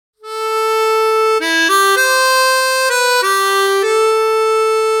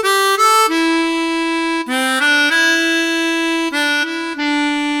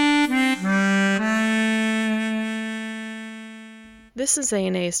This is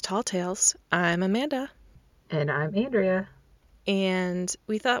A&A's Tall Tales. I'm Amanda, And I'm Andrea. and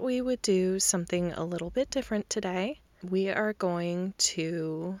we thought we would do something a little bit different today. We are going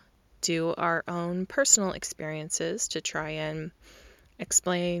to do our own personal experiences to try and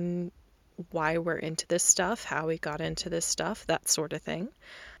explain why we're into this stuff, how we got into this stuff, that sort of thing.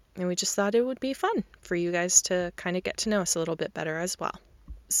 And we just thought it would be fun for you guys to kind of get to know us a little bit better as well.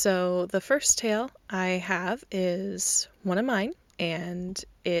 So the first tale I have is one of mine, and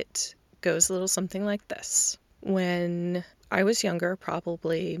it goes a little something like this. When I was younger,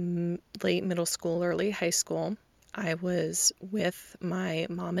 probably late middle school, early high school, I was with my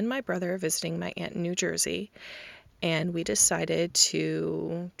mom and my brother visiting my aunt in New Jersey, and we decided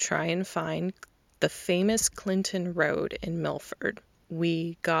to try and find the famous Clinton Road in Milford.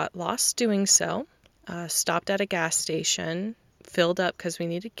 We got lost doing so, stopped at a gas station, filled up because we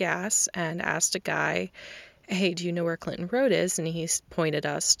needed gas, and asked a guy, "Hey, do you know where Clinton Road is?" And he pointed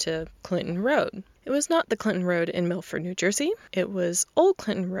us to Clinton Road. It was not the Clinton Road in Milford, New Jersey. It was Old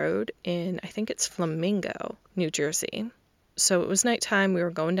Clinton Road in, I think it's Flamingo, New Jersey. So it was nighttime. We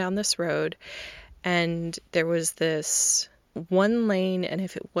were going down this road, and there was this one lane, and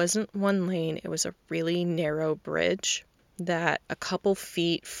if it wasn't one lane, it was a really narrow bridge that a couple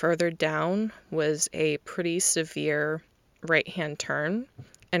feet further down was a pretty severe right-hand turn.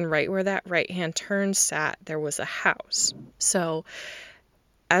 And right where that right-hand turn sat, there was a house. So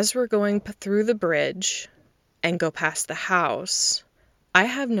as we're going through the bridge and go past the house, I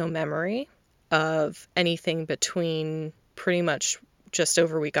have no memory of anything between pretty much just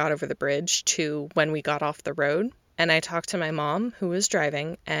over we got over the bridge to when we got off the road. And I talked to my mom, who was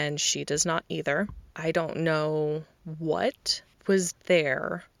driving, and she does not either. I don't know what was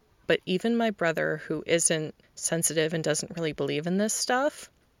there, but even my brother, who isn't sensitive and doesn't really believe in this stuff,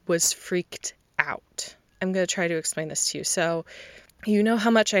 was freaked out. I'm going to try to explain this to you. So, you know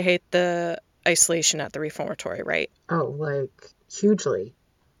how much I hate the isolation at the reformatory, right? Oh, like hugely.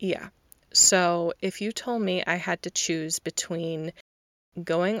 Yeah. So if you told me I had to choose between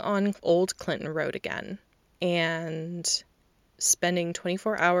going on Old Clinton Road again and spending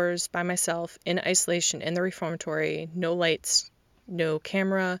 24 hours by myself in isolation in the reformatory, no lights, no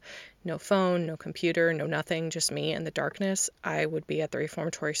camera, no phone, no computer, no nothing, just me and the darkness, I would be at the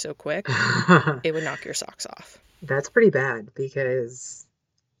reformatory so quick, it would knock your socks off. That's pretty bad because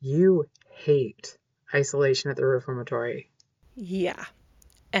you hate isolation at the reformatory. Yeah.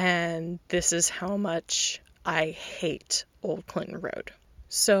 And this is how much I hate Old Clinton Road.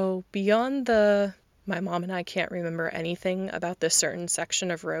 So beyond my mom and I can't remember anything about this certain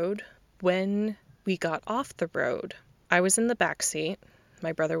section of road, when we got off the road, I was in the back seat,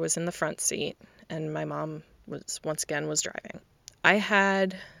 my brother was in the front seat, and my mom was driving. I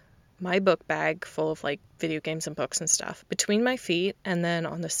had my book bag full of like video games and books and stuff between my feet, and then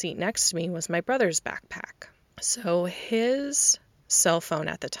on the seat next to me was my brother's backpack. So his cell phone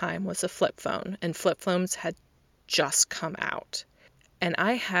at the time was a flip phone, and flip phones had just come out. And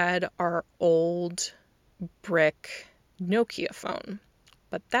I had our old brick Nokia phone,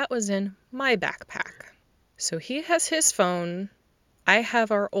 but that was in my backpack. So he has his phone, I have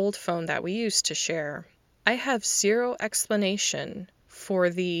our old phone that we used to share. I have zero explanation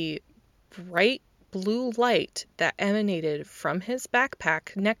for the bright blue light that emanated from his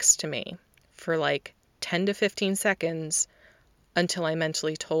backpack next to me for like 10 to 15 seconds until I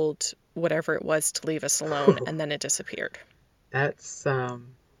mentally told whatever it was to leave us alone, and then it disappeared. That's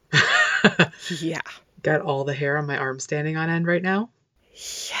Yeah. got all the hair on my arm standing on end right now.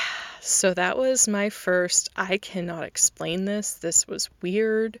 Yeah. So that was my first, I cannot explain this. This was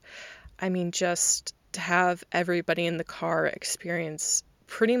weird. I mean, just to have everybody in the car experience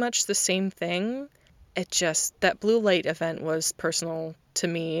pretty much the same thing. That blue light event was personal to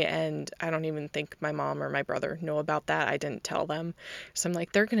me, and I don't even think my mom or my brother know about that. I didn't tell them. So I'm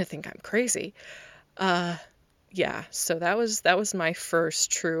like, they're going to think I'm crazy. Yeah, so that was my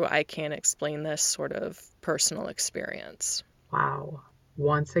first true I can't explain this sort of personal experience. Wow.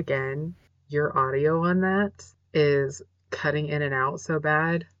 Once again, your audio on that is cutting in and out so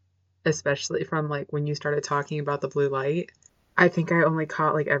bad, especially from like when you started talking about the blue light. I think I only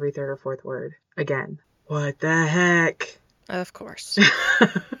caught like every third or fourth word. Again, what the heck? Of course.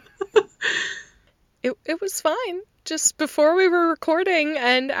 It was fine. Just before we were recording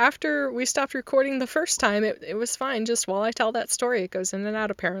and after we stopped recording the first time, it was fine. Just while I tell that story, it goes in and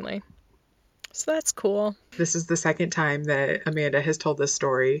out apparently. So that's cool. This is the second time that Amanda has told this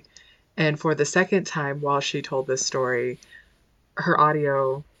story. And for the second time while she told this story, her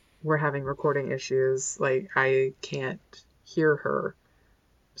audio, we're having recording issues. Like, I can't hear her.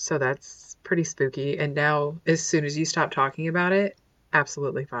 So that's pretty spooky. And now, as soon as you stop talking about it,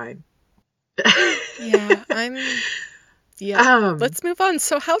 absolutely fine. Yeah, yeah. Um, Let's move on.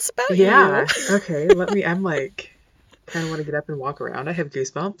 So, how's about you? yeah, okay, I'm like, kind of want to get up and walk around. I have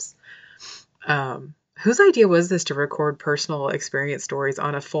goosebumps. Whose idea was this to record personal experience stories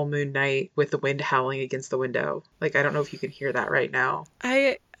on a full moon night with the wind howling against the window? Like, I don't know if you can hear that right now.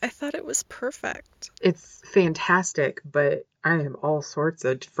 I thought it was perfect. It's fantastic, but I am all sorts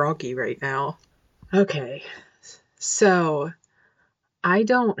of froggy right now. Okay, so I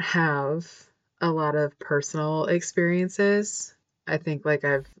don't have a lot of personal experiences. I think like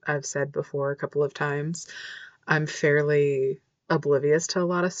I've said before a couple of times, I'm fairly oblivious to a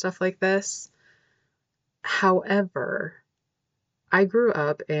lot of stuff like this. However, I grew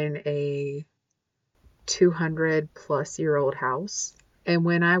up in a 200 plus year old house, and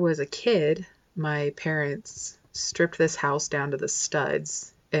when I was a kid, my parents stripped this house down to the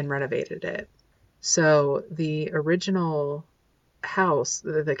studs and renovated it. So the original house,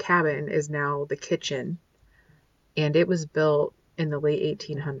 the cabin, is now the kitchen, and it was built in the late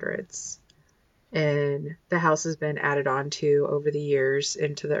 1800s. And the house has been added on to over the years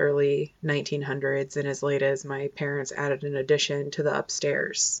into the early 1900s, and as late as my parents added an addition to the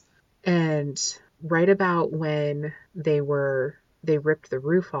upstairs. And right about when they ripped the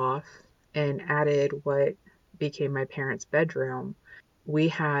roof off and added what became my parents' bedroom, we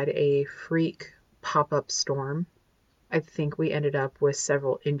had a freak pop-up storm. I think we ended up with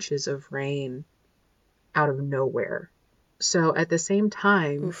several inches of rain out of nowhere. So at the same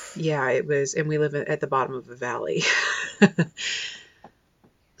time, Oof. yeah, it was, and we live at the bottom of a valley.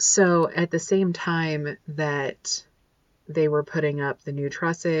 So at the same time that they were putting up the new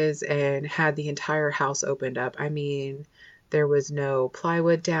trusses and had the entire house opened up, I mean, there was no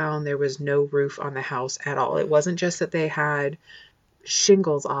plywood down, there was no roof on the house at all. It wasn't just that they had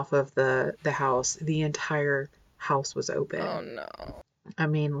shingles off of the house, the entire house was Oh open. no. I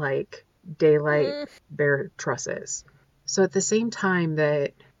mean, like daylight Mm. bare trusses. So at the same time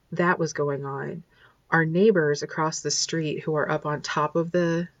that that was going on, our neighbors across the street who are up on top of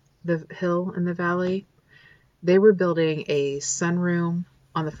the hill in the valley, they were building a sunroom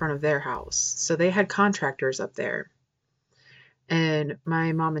on the front of their house. So they had contractors up there. And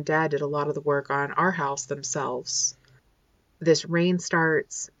my mom and dad did a lot of the work on our house themselves. This rain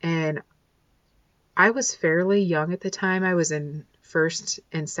starts, and I was fairly young at the time. I was in first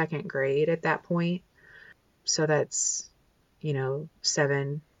and second grade at that point. So that's,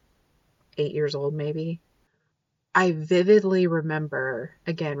 7, 8 years old maybe. I vividly remember,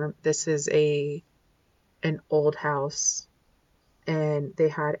 again, this is an old house and they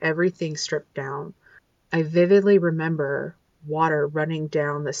had everything stripped down. I vividly remember water running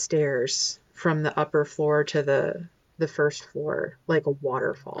down the stairs from the upper floor to the first floor like a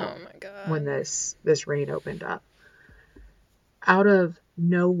waterfall Oh my when god. this rain opened up. Out of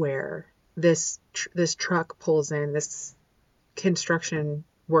nowhere, this truck pulls in, this construction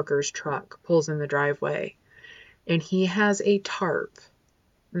worker's truck pulls in the driveway, and he has a tarp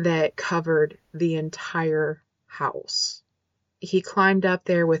that covered the entire house. He climbed up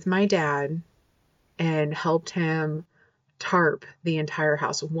there with my dad and helped him tarp the entire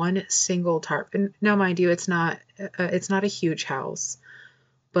house, one single tarp. And now, mind you, it's not a huge house,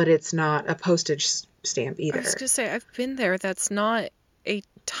 but it's not a postage stamp I was either. gonna say, I've been there. That's not a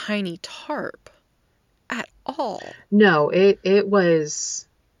tiny tarp at all. No, it was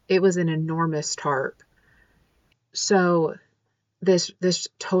an enormous tarp. So this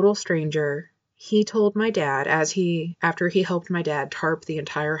total stranger, he told my dad, after he helped my dad tarp the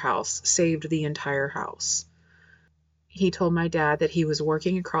entire house, saved the entire house. He told my dad that he was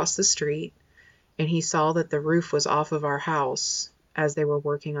working across the street and he saw that the roof was off of our house as they were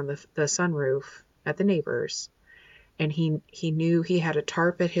working on the sunroof at the neighbors. And he knew he had a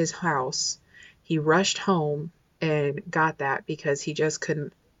tarp at his house. He rushed home and got that because he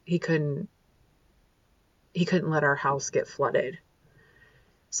couldn't let our house get flooded.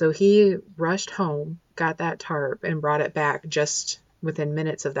 So he rushed home, got that tarp, and brought it back just within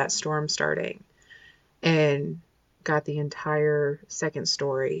minutes of that storm starting, and got the entire second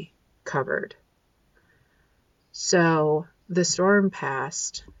story covered. So the storm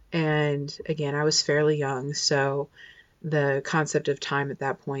passed, and again, I was fairly young, so the concept of time at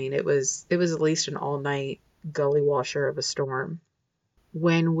that point, it was at least an all-night gully washer of a storm.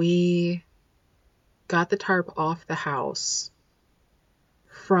 When we got the tarp off the house,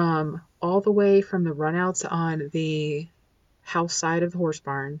 from all the way from the runouts on the house side of the horse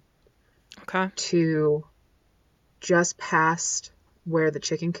barn Okay. to just past where the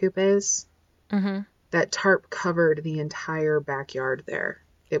chicken coop is, Mm-hmm. that tarp covered the entire backyard there.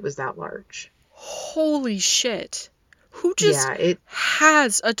 It was that large. Holy shit. Who just Yeah, it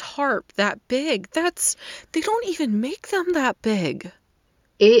has a tarp that big? They don't even make them that big.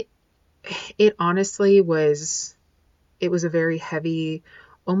 it it honestly was, it was a very heavy,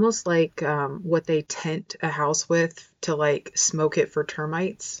 almost like what they tent a house with to like smoke it for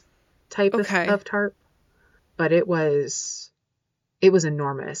termites type Okay. of tarp. But it was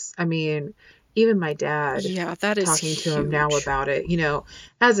enormous. I mean, even my dad, Yeah, that is talking to him now huge. about it,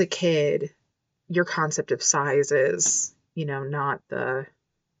 as a kid, your concept of size is, not the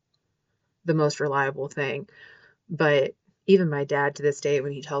most reliable thing. But even my dad to this day,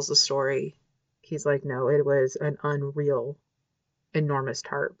 when he tells the story, he's like, no, it was an unreal, enormous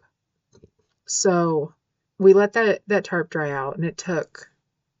tarp. So we let that tarp dry out, and it took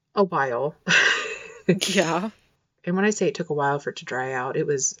a while. Yeah. And when I say it took a while for it to dry out, it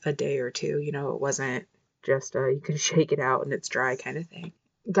was a day or two. It wasn't just you can shake it out and it's dry kind of thing.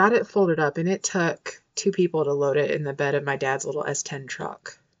 Got it folded up, and it took two people to load it in the bed of my dad's little S10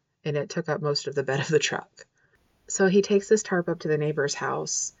 truck. And it took up most of the bed of the truck. So he takes this tarp up to the neighbor's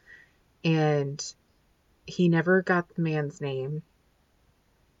house, and he never got the man's name.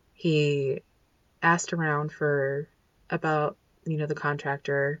 He asked around for about, the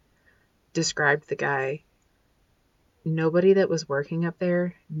contractor, described the guy. Nobody that was working up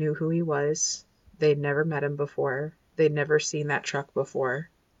there knew who he was. They'd never met him before. They'd never seen that truck before.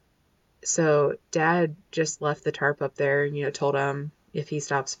 So Dad just left the tarp up there and, told him if he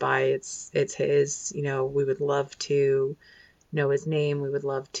stops by, it's his. We would love to know his name. We would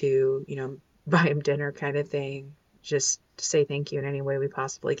love to, buy him dinner kind of thing. Just to say thank you in any way we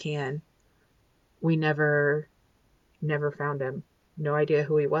possibly can. We never found him. No idea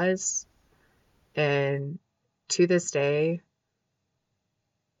who he was. And to this day,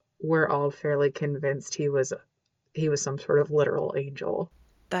 we're all fairly convinced he was some sort of literal angel.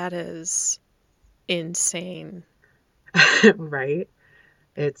 That is insane. Right?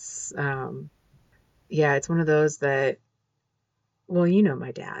 It's yeah, it's one of those that, well,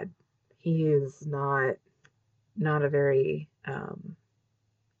 my dad. He is not a very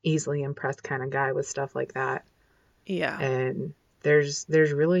easily impressed kind of guy with stuff like that. Yeah. And there's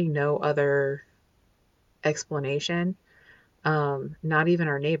really no other explanation. Not even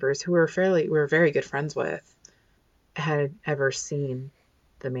our neighbors, who we were very good friends with, had ever seen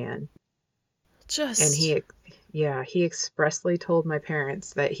the man. And Just, he expressly told my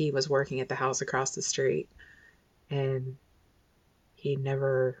parents that he was working at the house across the street, and he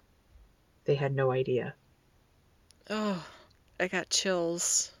never, they had no idea. oh, I got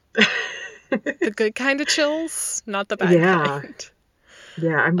chills. The good kind of chills, not the bad Yeah. kind.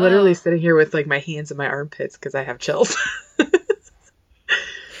 Yeah, I'm literally Oh, sitting here with like my hands in my armpits because I have chills.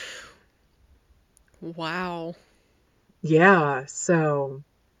 wow. Yeah, so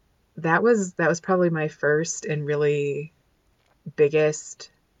that was probably my first and really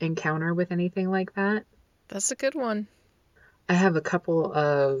biggest encounter with anything like that. That's a good one. I have a couple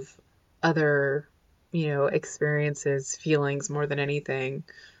of other, experiences, feelings more than anything,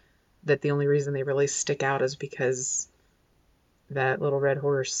 that the only reason they really stick out is because that little red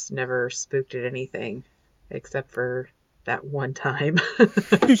horse never spooked at anything except for that one time.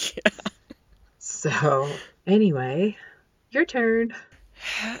 Yeah. So, anyway, your turn.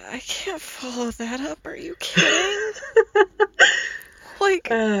 I can't follow that up. Are you kidding? Like,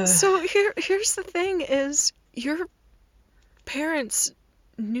 Uh, so here's the thing is your parents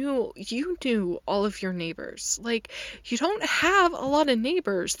you knew all of your neighbors. Like, you don't have a lot of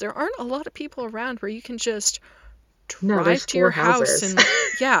neighbors. There aren't a lot of people around where you can just no, there's drive to four your house houses. and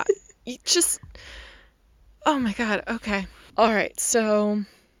yeah, you just oh my God. Okay. All right. So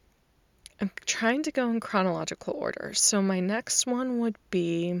I'm trying to go in chronological order. So my next one would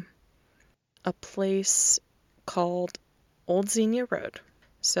be a place called Old Xenia Road.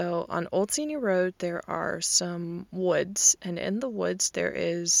 So on Old Xenia Road, there are some woods, and in the woods, there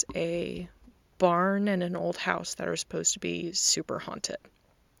is a barn and an old house that are supposed to be super haunted.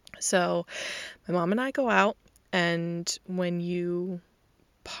 So my mom and I go out, and when you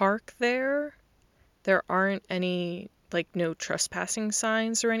park there, there aren't any, like, no trespassing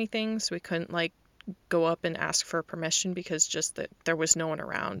signs or anything, so we couldn't, like, go up and ask for permission because just that there was no one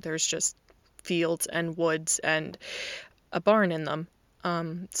around. There's just fields and woods and a barn in them.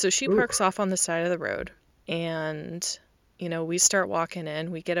 So she Ooh. parks off on the side of the road, and we start walking in.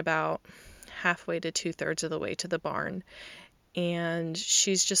 We get about halfway to 2/3 of the way to the barn, and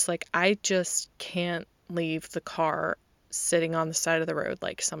she's just like, I just can't leave the car sitting on the side of the road.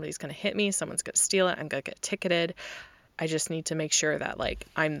 Like, somebody's gonna hit me, someone's gonna steal it, I'm gonna get ticketed. I just need to make sure that like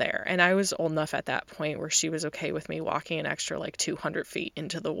I'm there. And I was old enough at that point where she was okay with me walking an extra like 200 feet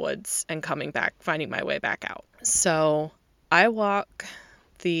into the woods and coming back, finding my way back out. So I walk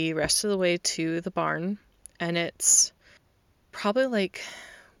the rest of the way to the barn, and it's probably like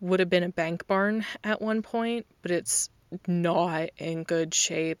would have been a bank barn at one point, but it's not in good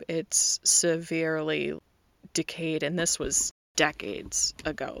shape. It's severely decayed, and this was decades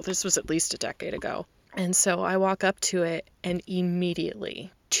ago. This was at least a decade ago. And so I walk up to it, and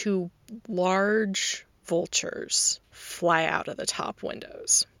immediately 2 large vultures fly out of the top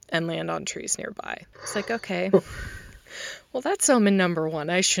windows and land on trees nearby. It's like, okay, well, that's omen number 1.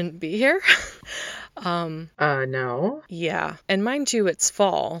 I shouldn't be here. No. Yeah. And mind you, it's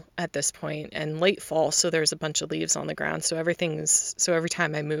fall at this point and late fall, so there's a bunch of leaves on the ground. So every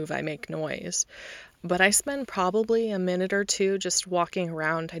time I move, I make noise. But I spend probably a minute or 2 just walking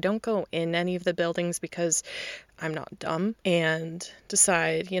around. I don't go in any of the buildings because I'm not dumb, and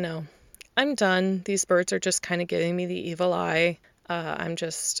decide, I'm done. These birds are just kind of giving me the evil eye. I'm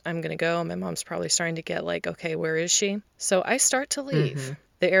going to go. My mom's probably starting to get like, okay, where is she? So I start to leave. Mm-hmm.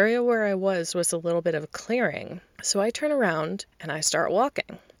 The area where I was a little bit of a clearing. So I turn around and I start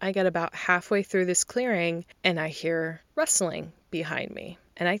walking. I get about halfway through this clearing and I hear rustling behind me.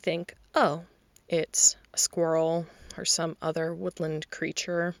 And I think, oh, it's a squirrel or some other woodland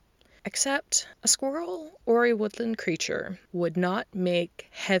creature. Except a squirrel or a woodland creature would not make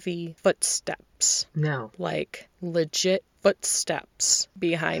heavy footsteps. No. Like legit footsteps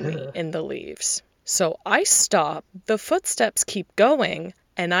behind me in the leaves. So I stop, the footsteps keep going,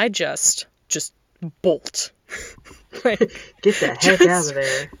 and I just bolt. Like, get the heck out of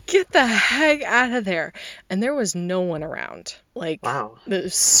there. Get the heck out of there. And there was no one around. Like, wow. It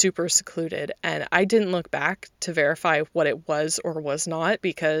was super secluded. And I didn't look back to verify what it was or was not,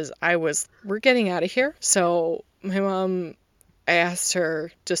 because we're getting out of here. So my mom, I asked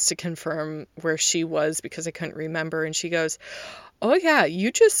her just to confirm where she was because I couldn't remember. And she goes, oh yeah,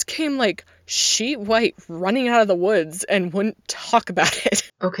 you just came like sheet white running out of the woods and wouldn't talk about it.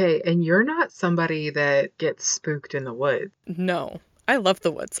 Okay, and you're not somebody that gets spooked in the woods. No, I love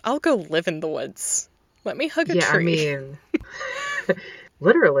the woods. I'll go live in the woods. Let me hug a tree. Yeah, I mean,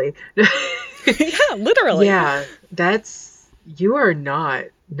 literally. Yeah, literally. Yeah, you are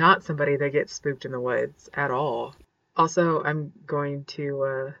not somebody that gets spooked in the woods at all. Also, I'm going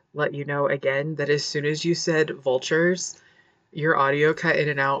to let you know again that as soon as you said vultures, your audio cut in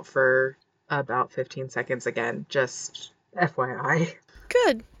and out for about 15 seconds again, just FYI.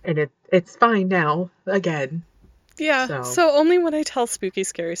 Good. And it's fine now, again. Yeah, so only when I tell spooky,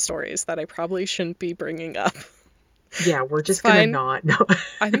 scary stories that I probably shouldn't be bringing up. Yeah, we're just gonna not. No.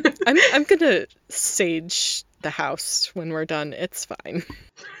 I'm gonna sage the house when we're done. It's fine.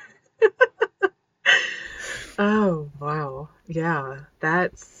 Oh, wow. Yeah,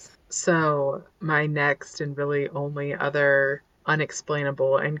 so my next and really only other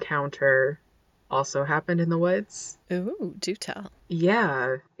unexplainable encounter also happened in the woods. Ooh, do tell.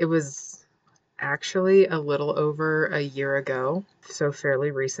 Yeah, it was actually a little over a year ago, so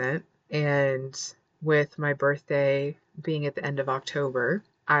fairly recent. And with my birthday being at the end of October,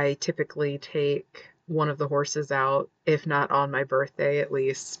 I typically take one of the horses out, if not on my birthday, at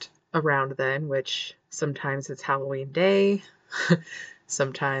least around then, which sometimes it's Halloween Day,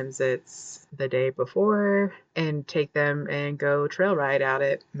 sometimes it's the day before, and take them and go trail ride out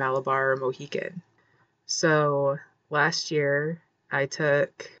at Malabar or Mohican. So last year, I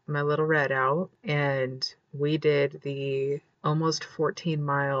took my little red out, and we did the almost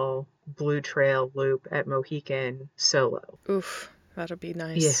 14-mile Blue Trail loop at Mohican solo. Oof, that'll be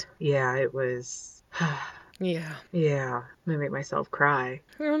nice. Yeah, it was... Yeah. Yeah, I'm gonna make myself cry.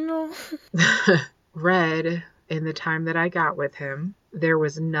 Oh no. Red, in the time that I got with him, there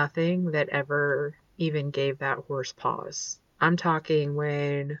was nothing that ever even gave that horse pause. I'm talking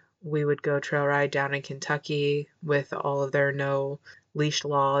when we would go trail ride down in Kentucky with all of their no leash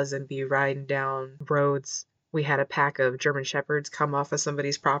laws and be riding down roads. We had a pack of German Shepherds come off of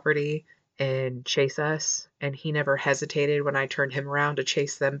somebody's property and chase us, and he never hesitated when I turned him around to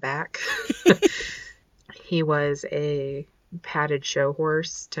chase them back. He was a padded show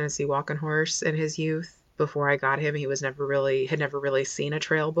horse, Tennessee walking horse in his youth. Before I got him, he had never really seen a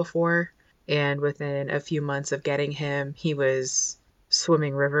trail before. And within a few months of getting him, he was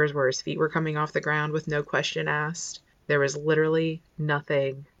swimming rivers where his feet were coming off the ground with no question asked. There was literally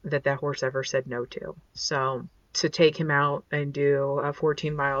nothing that horse ever said no to. So to take him out and do a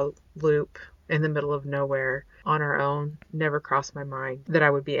 14-mile loop in the middle of nowhere on our own never crossed my mind that I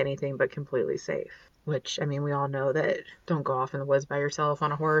would be anything but completely safe. which, I mean, we all know that don't go off in the woods by yourself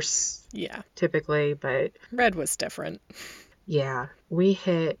on a horse Yeah. typically, but Red was different. yeah, we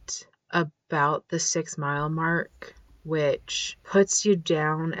hit about the 6 mile mark, which puts you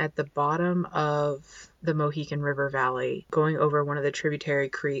down at the bottom of the Mohican River Valley, going over one of the tributary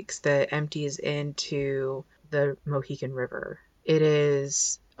creeks that empties into the Mohican River. It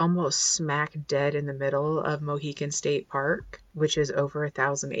is almost smack dead in the middle of Mohican State Park, which is over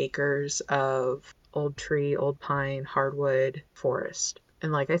 1,000 acres of old tree, old pine, hardwood forest.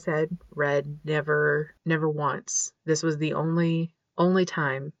 And like I said, Red never once. This was the only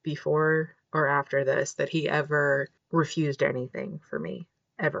time before or after this that he ever refused anything for me.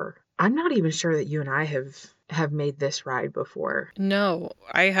 Ever. I'm not even sure that you and I have made this ride before. No,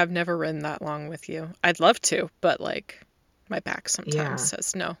 I have never ridden that long with you. I'd love to, but like my back sometimes Yeah,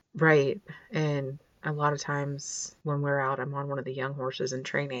 says no. right. And a lot of times when we're out, I'm on one of the young horses in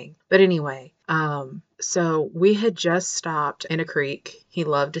training. But anyway, so we had just stopped in a creek. He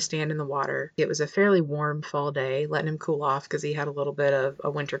loved to stand in the water. It was a fairly warm fall day, letting him cool off because he had a little bit of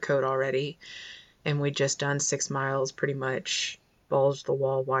a winter coat already. And we'd just done 6 miles pretty much, bulged the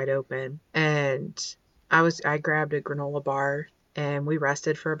wall wide open. And I grabbed a granola bar and we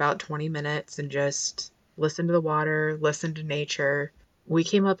rested for about 20 minutes and just listened to the water, listened to nature. We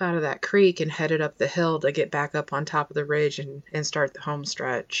came up out of that creek and headed up the hill to get back up on top of the ridge and start the home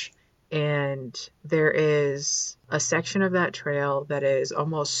stretch. And there is a section of that trail that is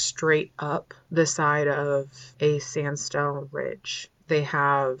almost straight up the side of a sandstone ridge. They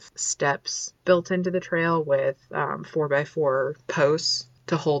have steps built into the trail with 4x4 posts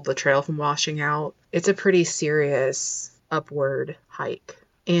to hold the trail from washing out. It's a pretty serious upward hike.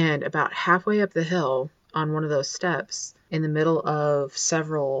 And about halfway up the hill, on one of those steps, in the middle of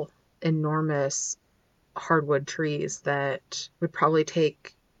several enormous hardwood trees that would probably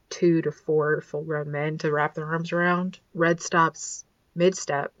take 2 to 4 full grown men to wrap their arms around, Red stops mid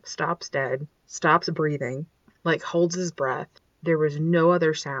step, stops dead, stops breathing, like holds his breath. There was no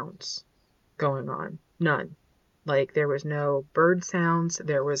other sounds going on. None. Like there was no bird sounds.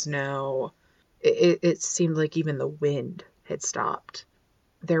 There was no. It seemed like even the wind had stopped.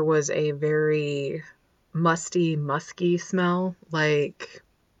 There was a very musky smell, like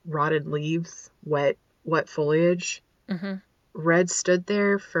rotted leaves, wet foliage. Hmm. Red stood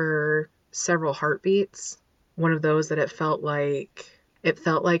there for several heartbeats. One of those that it felt like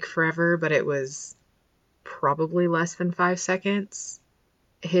forever, but it was probably less than 5 seconds.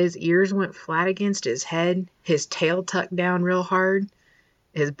 His ears went flat against his head, his tail tucked down real hard,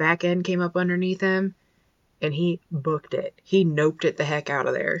 his back end came up underneath him, and he booked it. He noped it the heck out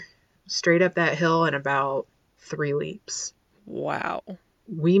of there. Straight up that hill in about 3 leaps. Wow.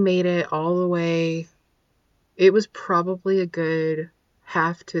 We made it all the way. It was probably a good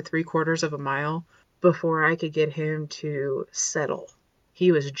half to 3/4 of a mile before I could get him to settle.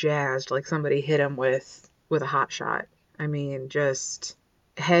 He was jazzed like somebody hit him with a hot shot. I mean, just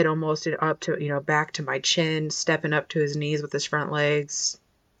head almost up to, back to my chin, stepping up to his knees with his front legs,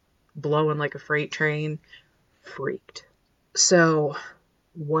 blowing like a freight train. Freaked. So,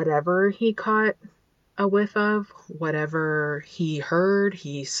 whatever he caught a whiff of, whatever he heard,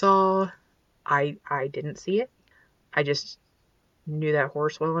 he saw, I didn't see it. I just knew that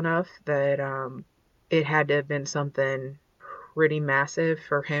horse well enough that it had to have been something pretty massive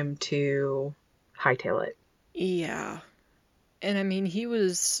for him to hightail it. Yeah. And I mean, he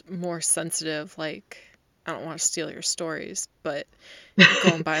was more sensitive, like, I don't want to steal your stories, but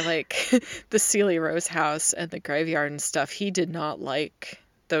going by like the Sealy Rose house and the graveyard and stuff, he did not like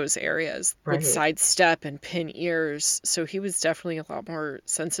those areas, would Right. sidestep and pin ears. So he was definitely a lot more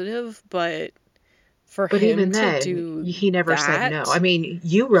sensitive, but for But him even to then, do he never said no. I that, mean,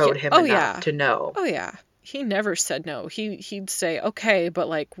 you yeah, rode him oh enough yeah, to know. oh yeah. He never said no. He'd say, okay, but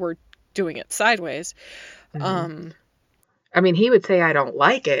like we're doing it sideways. Hmm. Um, I mean, he would say, I don't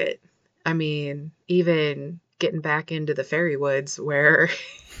like it. I mean, even getting back into the fairy woods where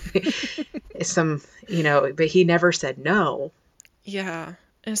some, but he never said no. yeah.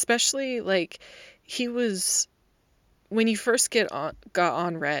 And especially like he was when you first got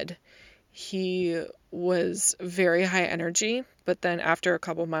on Red, he was very high energy, but then after a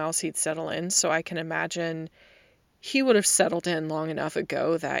couple miles he'd settle in. So I can imagine he would have settled in long enough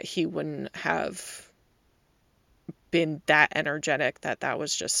ago that he wouldn't have been that energetic, that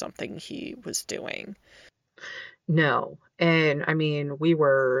was just something he was doing. No. And I mean, we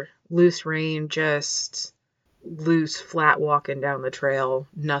were loose rein, just loose, flat walking down the trail.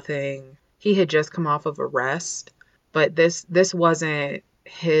 Nothing. He had just come off of a rest, but this wasn't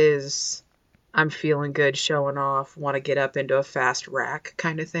his I'm feeling good, showing off, want to get up into a fast rack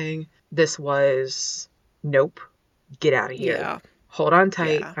kind of thing. This was, nope, get out of here. Yeah. Hold on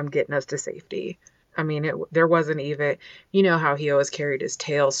tight. Yeah. I'm getting us to safety. I mean, there wasn't even, you know how he always carried his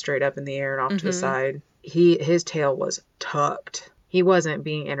tail straight up in the air and off to the Mm-hmm. side. His tail was tucked. He wasn't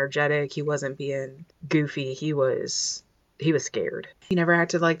being energetic. He wasn't being goofy. He was scared. He never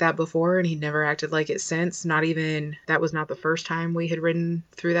acted like that before, and he never acted like it since. Not even, that was not the first time we had ridden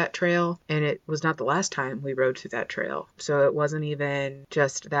through that trail, and it was not the last time we rode through that trail. So it wasn't even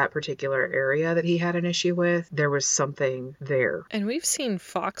just that particular area that he had an issue with. There was something there. And we've seen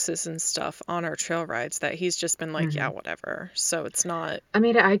foxes and stuff on our trail rides that he's just been like, yeah, Hmm. whatever. So it's not. I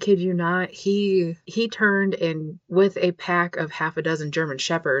mean, I kid you not, he turned and with a pack of half a dozen German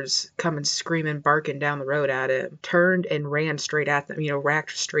shepherds coming screaming, barking down the road at him, turned and ran straight at them,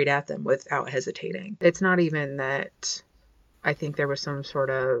 racked straight at them without hesitating. It's not even that I think there was some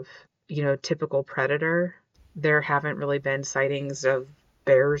sort of, typical predator. There haven't really been sightings of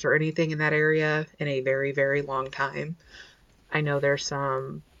bears or anything in that area in a very, very long time. I know there's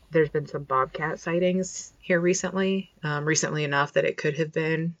been some bobcat sightings here recently enough that it could have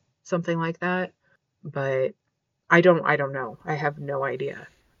been something like that, but I don't know. I have no idea.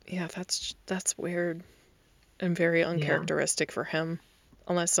 Yeah, that's weird and very Yeah, uncharacteristic for him,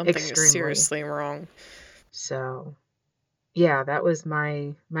 unless something is extremely. seriously wrong. So, yeah, that was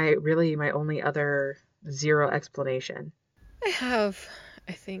my only other zero explanation. I have,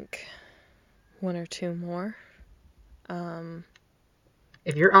 I think, one or two more. Um,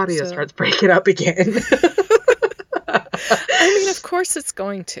 If your audio so starts breaking up again, I mean, of course it's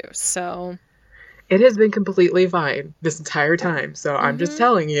going to. So, it has been completely fine this entire time, so I'm just mm-hmm.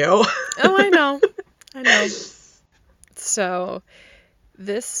 telling you. Oh, I know. I know. So,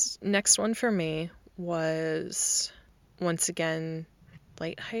 this next one for me was once again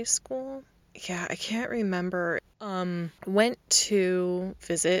late high school. Yeah, I can't remember. Went to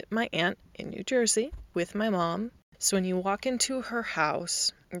visit my aunt in New Jersey with my mom. So when you walk into her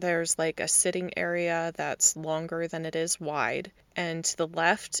house, there's like a sitting area that's longer than it is wide, and to the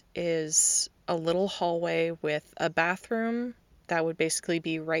left is a little hallway with a bathroom that would basically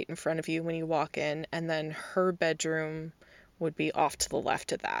be right in front of you when you walk in, and then her bedroom would be off to the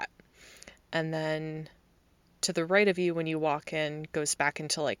left of that. And then to the right of you when you walk in goes back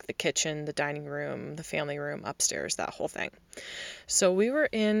into like the kitchen, the dining room, the family room, upstairs, that whole thing. So we were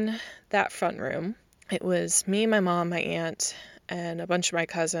in that front room. It was me, my mom, my aunt, and a bunch of my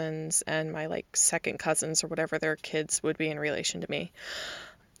cousins and my like second cousins or whatever their kids would be in relation to me.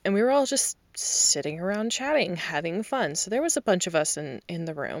 And we were all just sitting around chatting, having fun. So there was a bunch of us in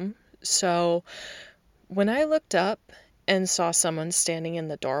the room. So when I looked up and saw someone standing in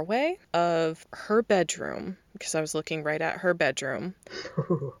the doorway of her bedroom, because I was looking right at her bedroom,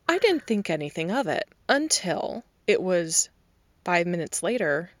 I didn't think anything of it until it was 5 minutes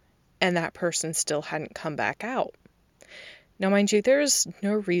later and that person still hadn't come back out. Now, mind you, there's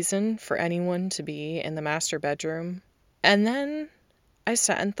no reason for anyone to be in the master bedroom. And then I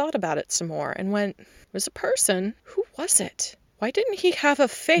sat and thought about it some more and went, it was a person. Who was it? Why didn't he have a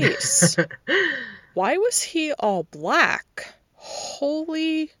face? Why was he all black?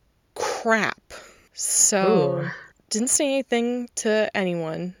 Holy crap. Ooh. So, didn't say anything to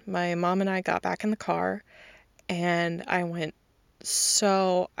anyone. My mom and I got back in the car and I went,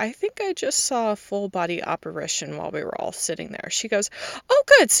 so I think I just saw a full body apparition while we were all sitting there. She goes, oh,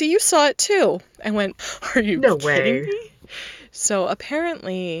 good. So you saw it too. I went, are you No kidding way. me? So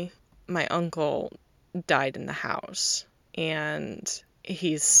apparently my uncle died in the house and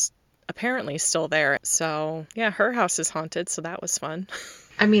he's apparently still there. So yeah, her house is haunted. So that was fun.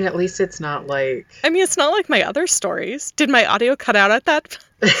 I mean, at least it's not like. I mean, it's not like my other stories. Did my audio cut out at that?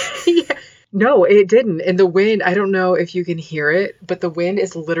 Yeah. No, it didn't. And the wind, I don't know if you can hear it, but the wind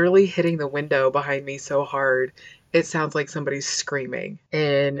is literally hitting the window behind me so hard. It sounds like somebody's screaming.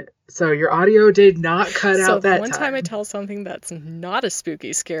 And so your audio did not cut So out the that one time I time. tell something that's not a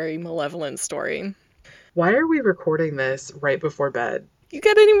spooky, scary, malevolent story, Why are we recording this right before bed? you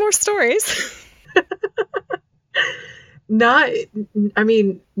got any more stories? Not, I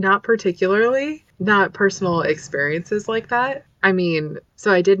mean, not particularly, not personal experiences like that. I mean,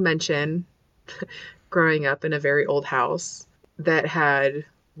 so I did mention growing up in a very old house that had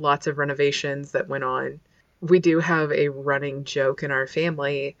lots of renovations that went on. We do have a running joke in our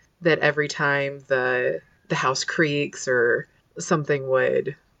family that every time the house creaks or something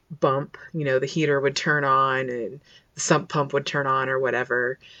would bump, the heater would turn on and the sump pump would turn on or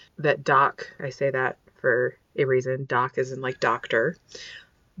whatever, that Doc, I say that for a reason, Doc is in like doctor,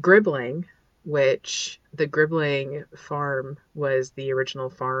 Gribbling, which the Gribbling farm was the original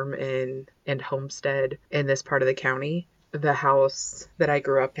farm and homestead in this part of the county. the house that I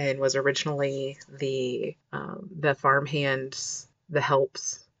grew up in was originally the farmhand's, the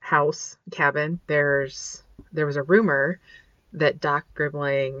help's house cabin. There was a rumor that Doc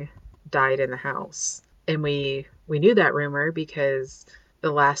Gribbling died in the house, and we knew that rumor because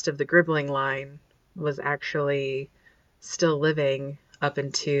the last of the Gribbling line was actually still living up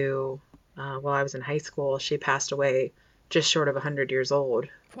into while I was in high school. She passed away just short of 100 years old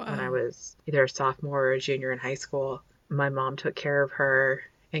when I Wow. was either a sophomore or a junior in high school. My mom took care of her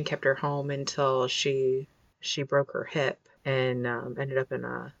and kept her home until she broke her hip and ended up in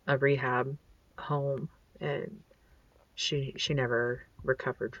a rehab home, and she never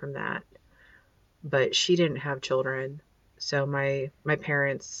recovered from that. But she didn't have children, so my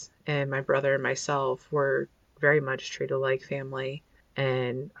parents and my brother and myself were very much treated like family,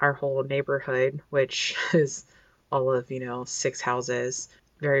 and our whole neighborhood, which is all of, 6 houses,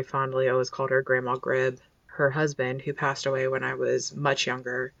 very fondly always called her Grandma Grib. Her husband, who passed away when I was much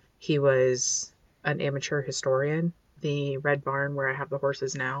younger, he was an amateur historian. The Red Barn, where I have the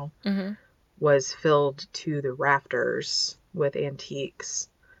horses now, Mm-hmm. was filled to the rafters with antiques,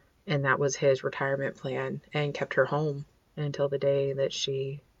 and that was his retirement plan, and kept her home until the day that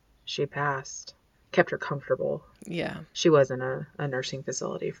she passed. Kept her comfortable. Yeah. She was in a nursing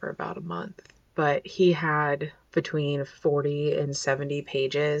facility for about a month. But he had between 40 and 70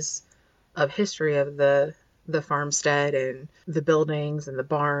 pages of history of the farmstead and the buildings and the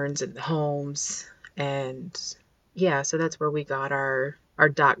barns and the homes. And yeah, so that's where we got our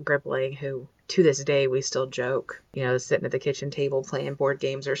Doc Gribbling, who to this day we still joke, sitting at the kitchen table playing board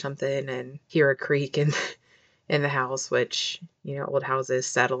games or something and hear a creak in the house, which, old houses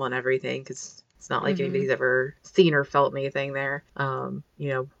settle and everything because it's not like Mm-hmm. anybody's ever seen or felt anything there.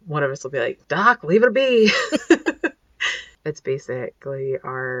 One of us will be like, Doc, leave it be. It's basically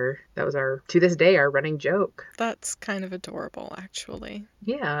that was to this day, our running joke. That's kind of adorable, actually.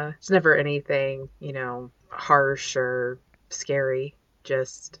 Yeah, it's never anything, harsh or scary,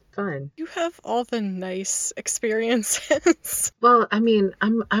 just fun. You have all the nice experiences. Well, I mean,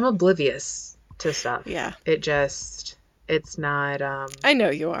 I'm oblivious to stuff. Yeah, It's not I know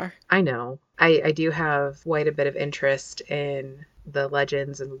you are. I know. I do have quite a bit of interest in the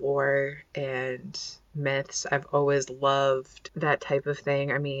legends and lore and myths. I've always loved that type of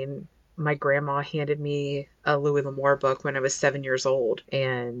thing. I mean, my grandma handed me a Louis L'Amour book when I was 7 years old,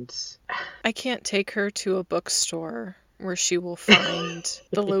 and I can't take her to a bookstore where she will find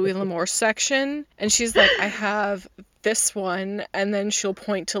the Louis L'Amour section, and she's like, I have this one, and then she'll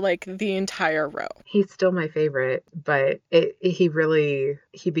point to like the entire row. he's still my favorite. But he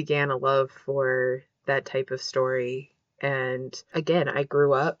began a love for that type of story. And again, I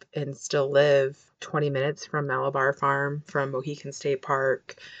grew up and still live 20 minutes from Malabar Farm, from Mohican State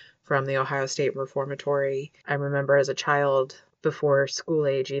Park, from the Ohio State Reformatory. I remember as a child, before school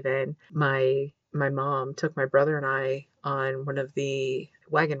age even, my mom took my brother and I on one of the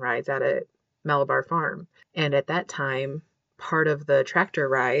wagon rides out at Malabar Farm. And at that time, part of the tractor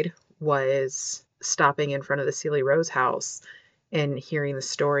ride was stopping in front of the Seeley Rose house and hearing the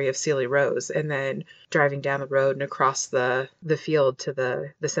story of Seeley Rose, and then driving down the road and across the field to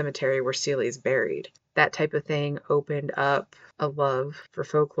the cemetery where Seeley's buried. That type of thing opened up a love for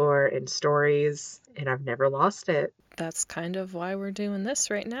folklore and stories, and I've never lost it. That's kind of why we're doing this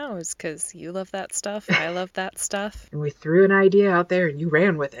right now, is because you love that stuff, I love that stuff. And we threw an idea out there and you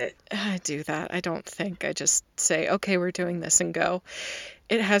ran with it. I do that. I don't think. I just say, okay, we're doing this and go.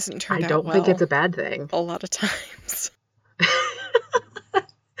 It hasn't I turned out don't think it's well a bad thing. a lot of times.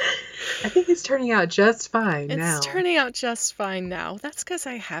 I think it's turning out just fine It's now. turning out just fine now. That's because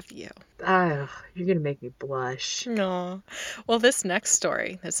I have you. Ah, you're gonna make me blush. Aw. Well, this next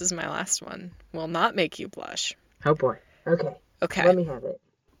story, this is my last one, will not make you blush. Oh boy. Okay. Okay. Let me have it.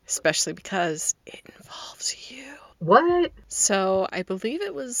 Especially because it involves you. What? So I believe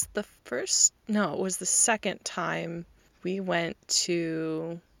it was it was the second time we went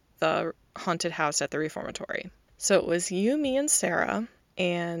to the haunted house at the Reformatory. So it was you, me, and Sarah,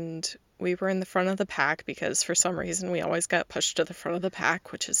 and we were in the front of the pack because for some reason we always got pushed to the front of the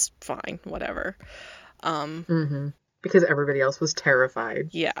pack, which is fine, whatever. Mm-hmm. Because everybody else was terrified.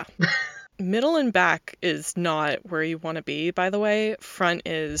 Yeah. Middle and back is not where you want to be, by the way. Front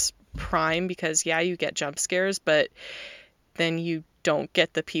is prime because, yeah, you get jump scares, but then you don't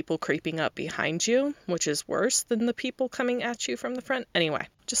get the people creeping up behind you, which is worse than the people coming at you from the front. Anyway,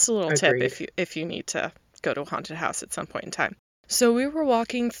 just a little tip Agreed. if you need to go to a haunted house at some point in time. So we were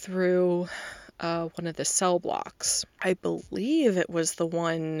walking through one of the cell blocks. I believe it was the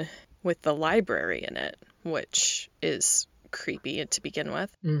one with the library in it, which is creepy to begin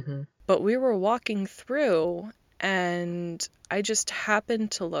with. Mm-hmm. But we were walking through, and I just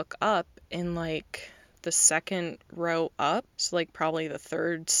happened to look up in like the second row up, so like probably the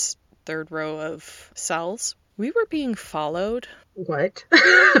third row of cells. We were being followed. What?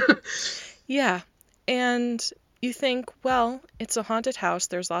 Yeah, and you think, well, it's a haunted house,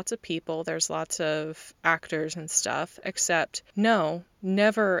 there's lots of people, there's lots of actors and stuff, except no,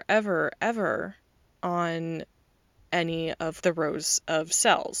 never, ever, ever on any of the rows of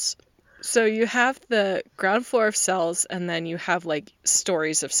cells. So you have the ground floor of cells, and then you have like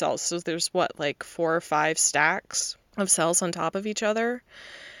stories of cells. So there's what, like 4 or 5 stacks of cells on top of each other.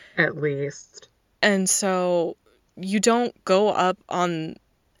 At least. And so you don't go up on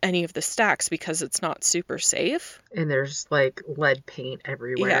any of the stacks because it's not super safe. And there's like lead paint Yeah,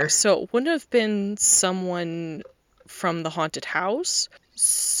 everywhere. so it wouldn't have been someone from the haunted house.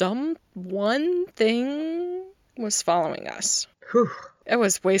 One thing was following us. Whew. It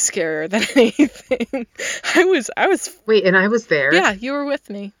was way scarier than anything. I was. Wait, and I was there? Yeah, you were with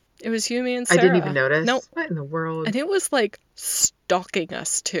me. It was you, me, and Sarah. I didn't even notice. Nope. What in the world? And it was like stalking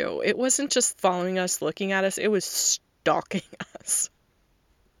us too. It wasn't just following us, looking at us. It was stalking us.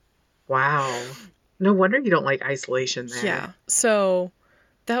 Wow. No wonder you don't like isolation there. Yeah. So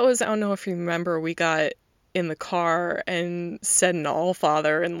that was, I don't know if you remember, we got in the car and said an All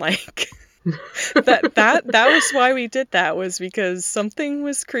Father, and like that was why we did that, was because something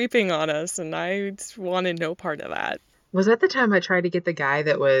was creeping on us and I wanted no part of that. Was that the time I tried to get the guy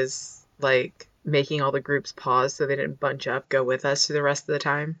that was like making all the groups pause so they didn't bunch up go with us through the rest of the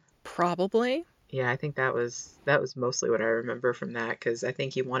time? Probably. Yeah, I think that was mostly what I remember from that, because I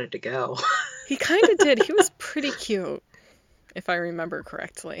think he wanted to go. He kind of did. He was pretty cute, if I remember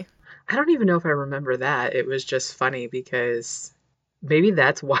correctly. I don't even know if I remember that. It was just funny because maybe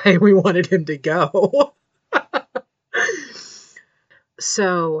that's why we wanted him to go.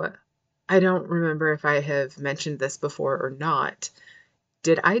 So, I don't remember if I have mentioned this before or not.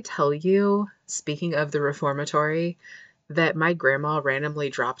 Did I tell you, speaking of the reformatory, that my grandma randomly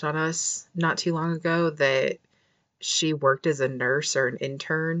dropped on us not too long ago that she worked as a nurse or an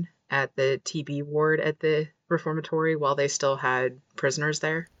intern at the TB ward at the reformatory while they still had prisoners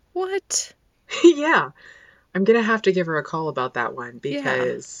there? What? Yeah, I'm gonna have to give her a call about that one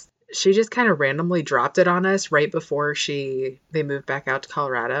because she just kind of randomly dropped it on us right before they moved back out to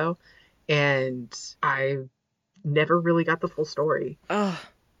Colorado, and I never really got the full story. Oh,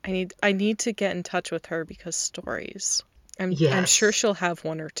 I need to get in touch with her because stories. I'm Yes. sure she'll have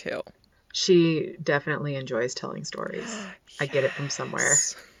one or two. She definitely enjoys telling stories. I get it from somewhere.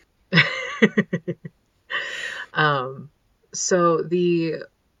 So the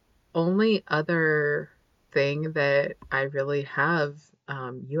only other thing that I really have,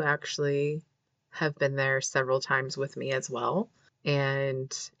 you actually have been there several times with me as well,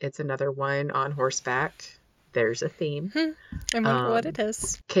 and it's another one on horseback. There's a theme. I wonder what it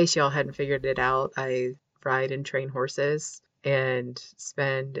is. In case y'all hadn't figured it out, I ride and train horses and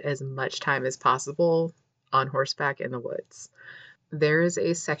spend as much time as possible on horseback in the woods. There is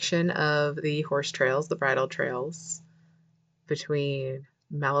a section of the horse trails, the bridle trails, between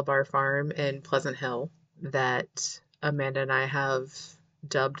Malabar Farm and Pleasant Hill that Amanda and I have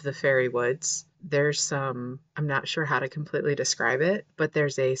dubbed the Fairy Woods. There's some, I'm not sure how to completely describe it, but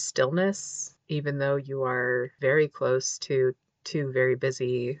there's a stillness, even though you are very close to two very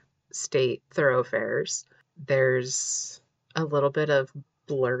busy state thoroughfares. There's a little bit of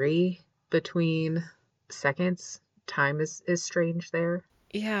blurry between seconds. Time is strange there.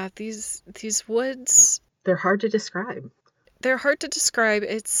 Yeah, these woods, They're hard to describe. they're hard to describe.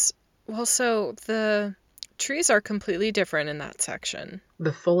 It's, well, so the trees are completely different in that section.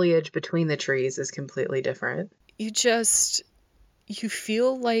 The foliage between the trees is completely different. You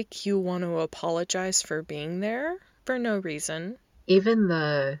feel like you want to apologize for being there for no reason. Even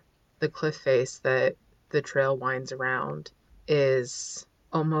the cliff face that the trail winds around is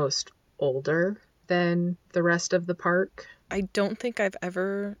almost older than the rest of the park. I don't think I've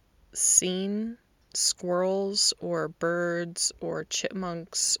ever seen squirrels or birds or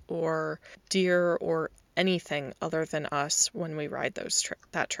chipmunks or deer or anything other than us when we ride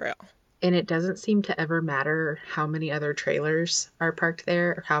that trail. And it doesn't seem to ever matter how many other trailers are parked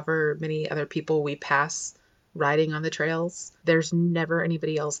there or however many other people we pass riding on the trails. There's never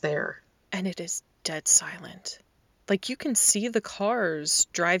anybody else there. And it is dead silent. Like, you can see the cars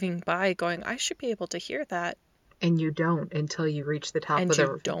driving by going, I should be able to hear that. And you don't until you reach the top And of you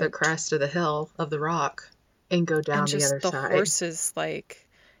the don't. crest of the hill of the rock and go down And the just other the side. horses, like,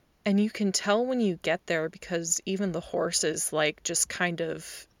 and you can tell when you get there because even the horses, like, just kind of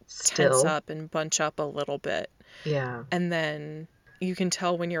tense Still. up and bunch up a little bit. Yeah. And then you can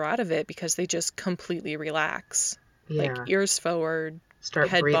tell when you're out of it because they just completely relax. Like Yeah. ears forward, Start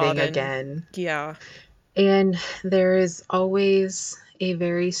head breathing bobbing. again. Yeah. And there is always a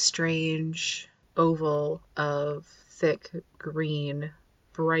very strange oval of thick green,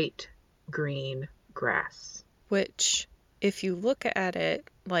 bright green grass. Which, if you look at it,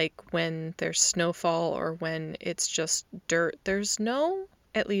 like when there's snowfall or when it's just dirt, there's no,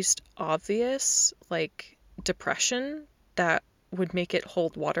 at least obvious, like depression that would make it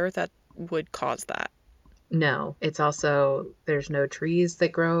hold water that would cause that. No, it's also, there's no trees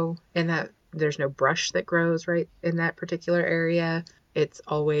that grow in that, there's no brush that grows right in that particular area. It's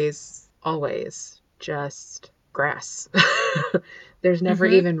always just grass. There's never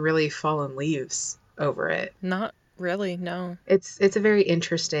Mm-hmm. even really fallen leaves over it. Not really, no. It's a very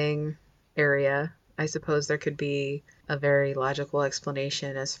interesting area. I suppose there could be a very logical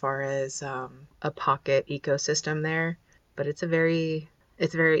explanation as far as a pocket ecosystem there, but it's a very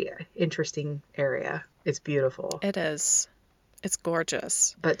interesting area. It's beautiful, It is. It's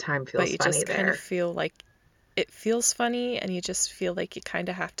gorgeous. but time But feels you funny just kind of there. feel like it feels funny, and you just feel like you kind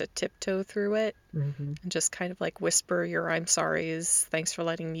of have to tiptoe through it Hmm. and just kind of like whisper your I'm sorry's, thanks for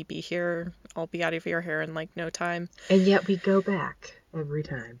letting me be here. I'll be out of your hair in like no time. And yet we go back every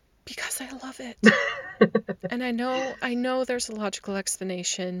time. Because I love it. And I know there's a logical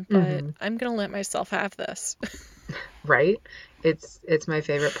explanation, but I'm gonna let myself have this. Right? It's my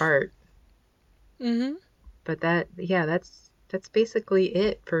favorite part. Mm-hmm. But that's basically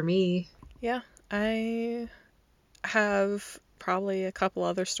it for me. Yeah, I have probably a couple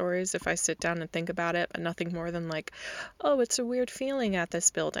other stories if I sit down and think about it, but nothing more than like, oh, it's a weird feeling at this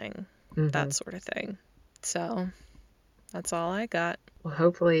building, that sort of thing. So that's all I got. Well,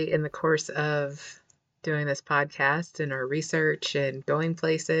 hopefully in the course of doing this podcast and our research and going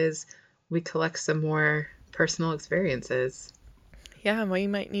places, we collect some more personal experiences. Yeah, we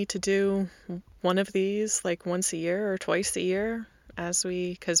might need to do one of these like once a year or twice a year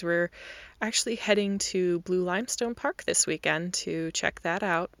because we're actually heading to Blue Limestone Park this weekend to check that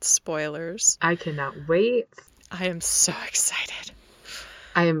out. Spoilers. I cannot wait. I am so excited.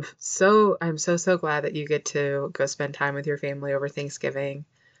 I'm so glad that you get to go spend time with your family over Thanksgiving.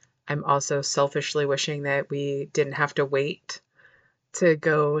 I'm also selfishly wishing that we didn't have to wait to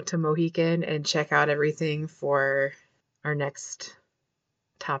go to Mohican and check out everything for our next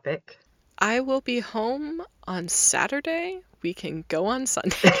topic. I will be home on Saturday. We can go on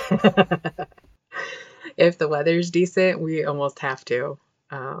Sunday. If the weather's decent, we almost have to.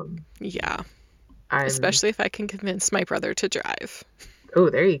 Yeah. Especially if I can convince my brother to drive. Oh,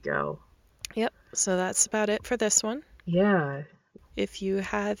 there you go. Yep. So that's about it for this one. Yeah. If you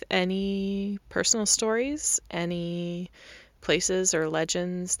have any personal stories, any places or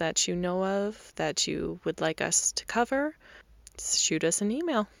legends that you know of that you would like us to cover, shoot us an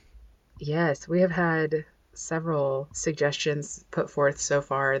email. Yes, we have had several suggestions put forth so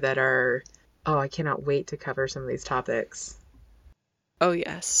far that are, oh, I cannot wait to cover some of these topics. Oh,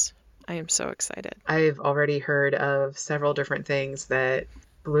 yes. I am so excited. I've already heard of several different things that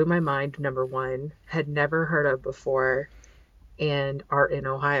blew my mind, number one, had never heard of before, and are in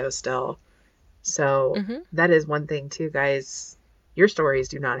Ohio still. So that is one thing too, guys. Your stories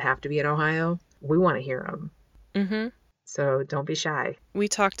do not have to be in Ohio. We want to hear them. Mm-hmm. So don't be shy. We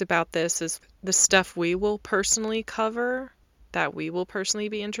talked about this as the stuff we will personally cover, that we will personally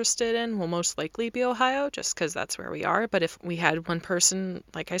be interested in, will most likely be Ohio, just because that's where we are. But if we had one person,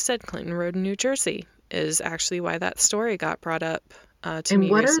 like I said, Clinton Road in New Jersey is actually why that story got brought up to me recently.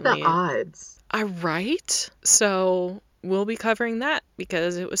 And what are the odds? Right? So we'll be covering that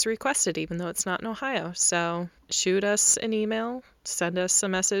because it was requested, even though it's not in Ohio. So shoot us an email, send us a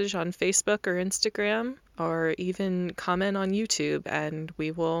message on Facebook or Instagram, or even comment on YouTube, and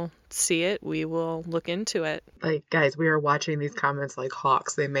we will see it. We will look into it. Like, guys, we are watching these comments like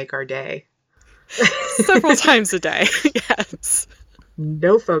hawks. They make our day. Several times a day. Yes.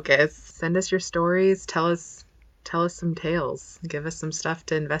 No focus. Send us your stories. Tell us some tales. Give us some stuff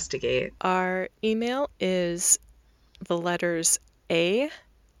to investigate. Our email is the letters ANA,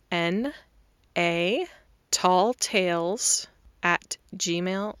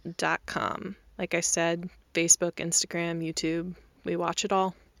 talltales@gmail.com. Like I said, Facebook, Instagram, YouTube, we watch it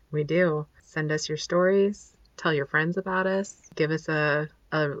all. We do. Send us your stories. Tell your friends about us. Give us a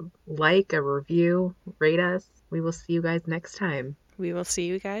like, a review, rate us. We will see you guys next time. We will see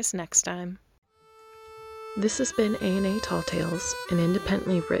you guys next time. This has been ANA Tall Tales, an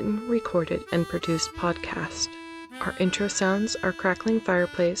independently written, recorded, and produced podcast. Our intro sounds are Crackling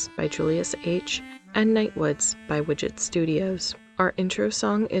Fireplace by Julius H. and Nightwoods by Widget Studios. Our intro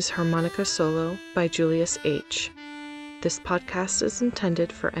song is Harmonica Solo by Julius H. This podcast is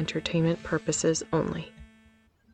intended for entertainment purposes only.